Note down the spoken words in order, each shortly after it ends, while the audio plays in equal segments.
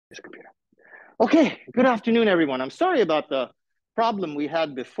This computer. Okay, good afternoon, everyone. I'm sorry about the problem we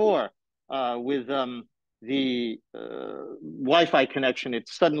had before with the Wi-Fi connection. It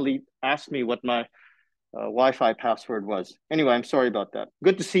suddenly asked me what my Wi-Fi password was. Anyway, I'm sorry about that.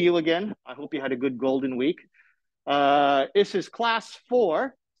 Good to see you again. I hope you had a good golden week. This is class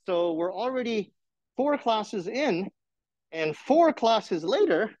 4, so we're already 4 classes in, and 4 classes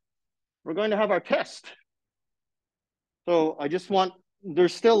later, we're going to have our test. So I just want,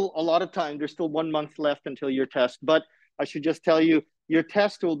 there's still a lot of time. There's still 1 month left until your test, but I should just tell you, your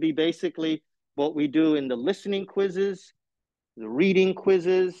test will be basically what we do in the listening quizzes, the reading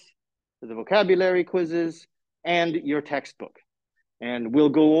quizzes, the vocabulary quizzes, and your textbook. And we'll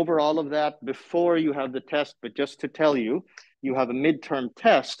go over all of that before you have the test, but just to tell you, you have a midterm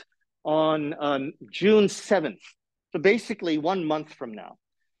test on June 7th. So basically 1 month from now,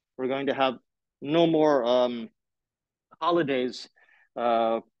 we're going to have no more holidays,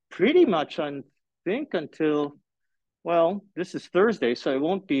 pretty much, I think, until, well, this is Thursday, so it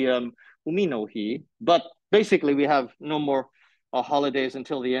won't be Umi no Hi, but basically we have no more holidays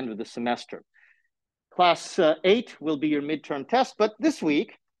until the end of the semester. Class 8 will be your midterm test, but this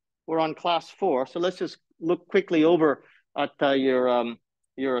week we're on class 4, so let's just look quickly over at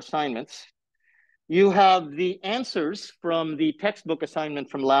your assignments. You have the answers from the textbook assignment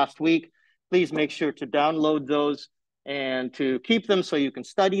from last week. Please make sure to download those and to keep them so you can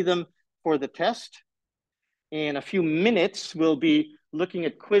study them for the test. In a few minutes, we'll be looking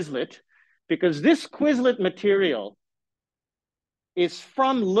at Quizlet, because this Quizlet material is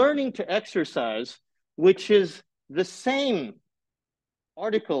from Learning to Exercise, which is the same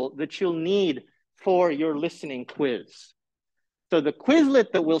article that you'll need for your listening quiz. So the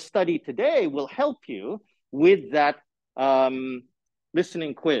Quizlet that we'll study today will help you with that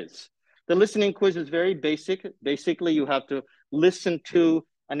listening quiz. The listening quiz is very basic. Basically, you have to listen to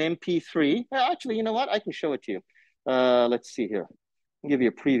an MP3. Actually, you know what? I can show it to you. Let's see here. I'll give you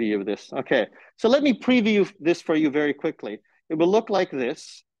a preview of this. Okay, so let me preview this for you very quickly. It will look like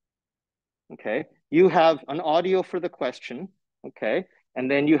this. Okay, you have an audio for the question. Okay, and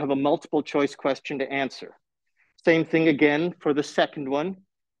then you have a multiple choice question to answer. Same thing again for the second one.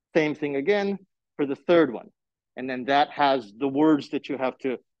 Same thing again for the third one. And then that has the words that you have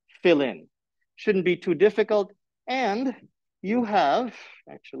to fill in. Shouldn't be too difficult. And you have,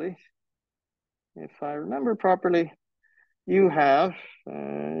 actually, if I remember properly, you have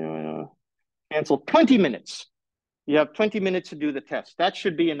canceled 20 minutes. You have 20 minutes to do the test. That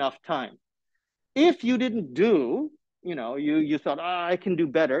should be enough time. If you didn't do, you thought, I can do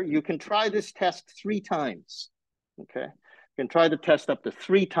better, you can try this test 3 times. Okay, you can try the test up to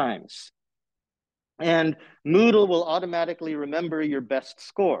 3 times. And Moodle will automatically remember your best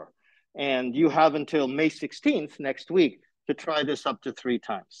score. And you have until May 16th, next week, to try this up to 3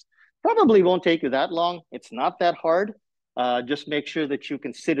 times. Probably won't take you that long. It's not that hard. Just make sure that you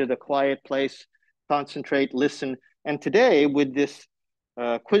can sit at a quiet place, concentrate, listen. And today, with this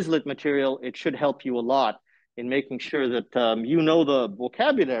Quizlet material, it should help you a lot in making sure that you know the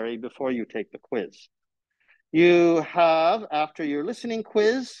vocabulary before you take the quiz. You have, after your listening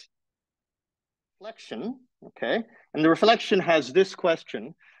quiz, reflection, okay? And the reflection has this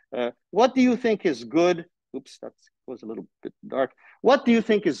question. What do you think is good? Oops, that was a little bit dark. What do you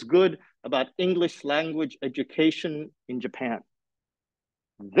think is good about English language education in Japan?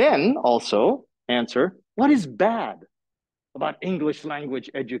 Then also answer, what is bad about English language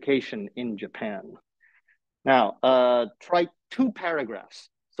education in Japan? Now, try 2 paragraphs.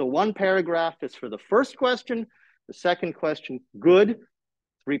 So 1 paragraph is for the first question, the second question, good,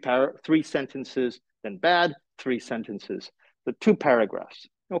 3 sentences, then bad, 3 sentences. The 2 paragraphs,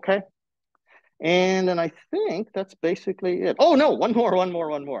 okay? And then I think that's basically it. Oh no, one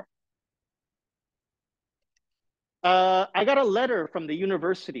more. I got a letter from the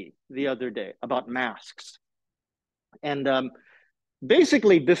university the other day about masks. And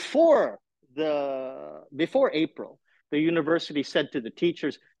basically before April, the university said to the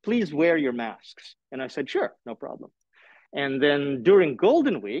teachers, please wear your masks. And I said, sure, no problem. And then during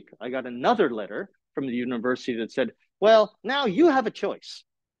Golden Week, I got another letter from the university that said, well, now you have a choice.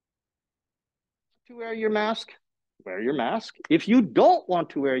 To wear your mask, wear your mask. If you don't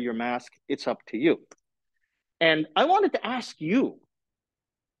want to wear your mask, it's up to you. And I wanted to ask you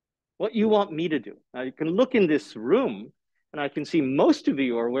what you want me to do. Now you can look in this room and I can see most of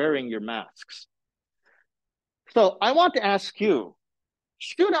you are wearing your masks. So I want to ask you,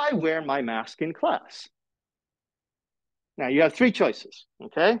 should I wear my mask in class? Now you have 3 choices,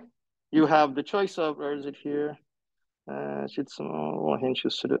 okay? You have the choice of, where is it here? So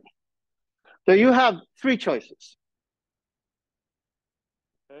you have 3 choices.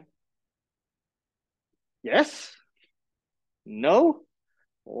 Okay. Yes, no,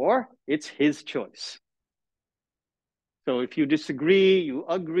 or it's his choice. So if you disagree, you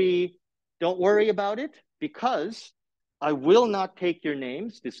agree, don't worry about it because I will not take your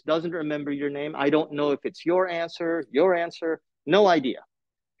names. This doesn't remember your name. I don't know if it's your answer, no idea.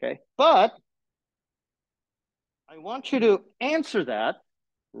 Okay. But I want you to answer that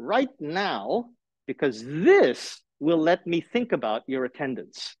right now because this will let me think about your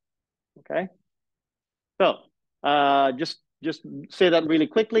attendance. Okay. So just say that really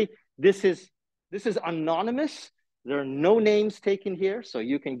quickly. This is anonymous. There are no names taken here, so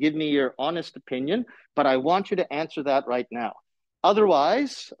you can give me your honest opinion, but I want you to answer that right now.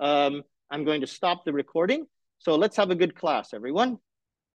 Otherwise, I'm going to stop the recording. So let's have a good class, everyone.